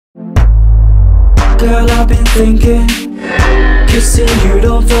Girl, I've been thinking, kissing you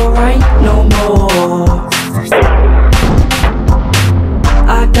don't feel right no more.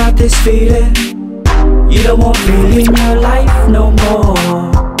 I got this feeling, you don't want me in your life no more.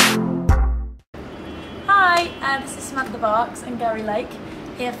 Hi, this is Samantha Barks and Garry Lake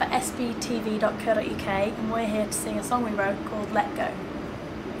here for SBTV.co.uk, and we're here to sing a song we wrote called Let Go.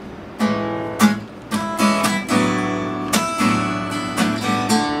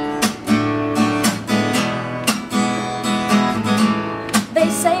 They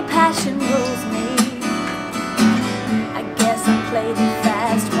say passion rules me. I guess I played it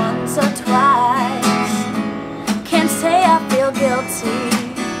fast once or twice. Can't say I feel guilty.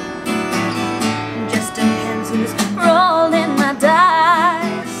 Just depends who's rolling my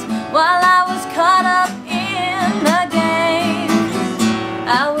dice. While I was caught up in the game,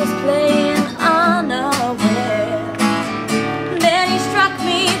 I was playing unaware. Then he struck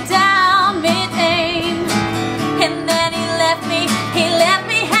me down mid-aim, and then he left me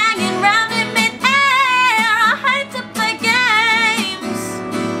hanging round in mid-air. I hate to play games,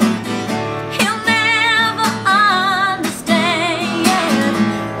 he'll never understand.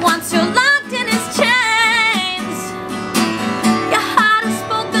 Once you're locked in his chains, your heart is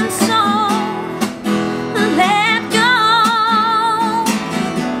spoken song. Let go,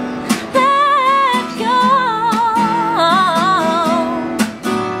 let go.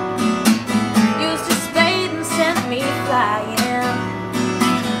 Used to spade and sent me flying.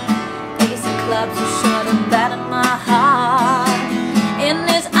 Clubs are short and bad in my heart. In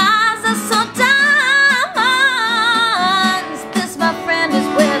his eyes I saw diamonds. This, my friend, is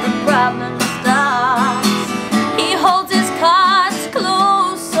where the problem starts. He holds his cards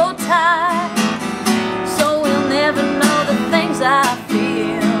close so tight, so we'll never know the things I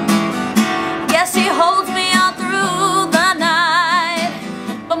feel. Guess he holds me all through the night,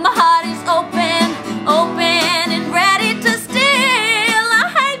 but my heart is open, open and ready to steal. I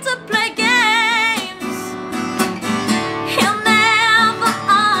hate to play games,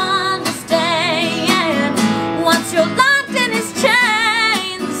 you're locked in his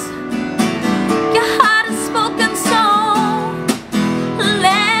chains. Your heart is spoken song.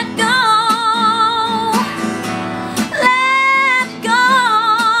 Let go, let go.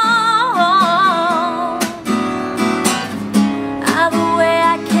 Either way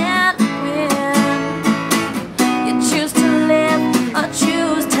I can't win. You choose to live or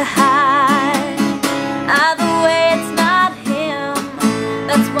choose to hide. Either way it's not him.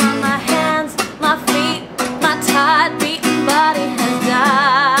 That's why my hands, my feet, my tired beaten body has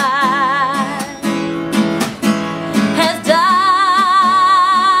died, has died.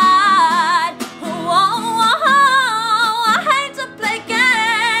 Whoa, I hate to play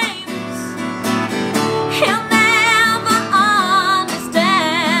games. He'll never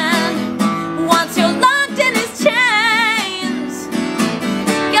understand. Once you're locked in his chains,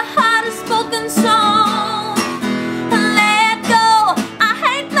 your heart is spoken song. Let go, I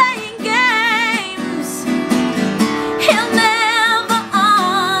hate playing games. He'll never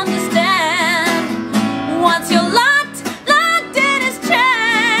understand. Once you're locked in his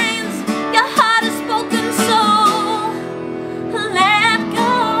chains, your heart is spoken soul. Let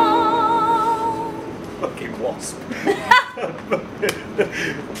go. Fucking wasp.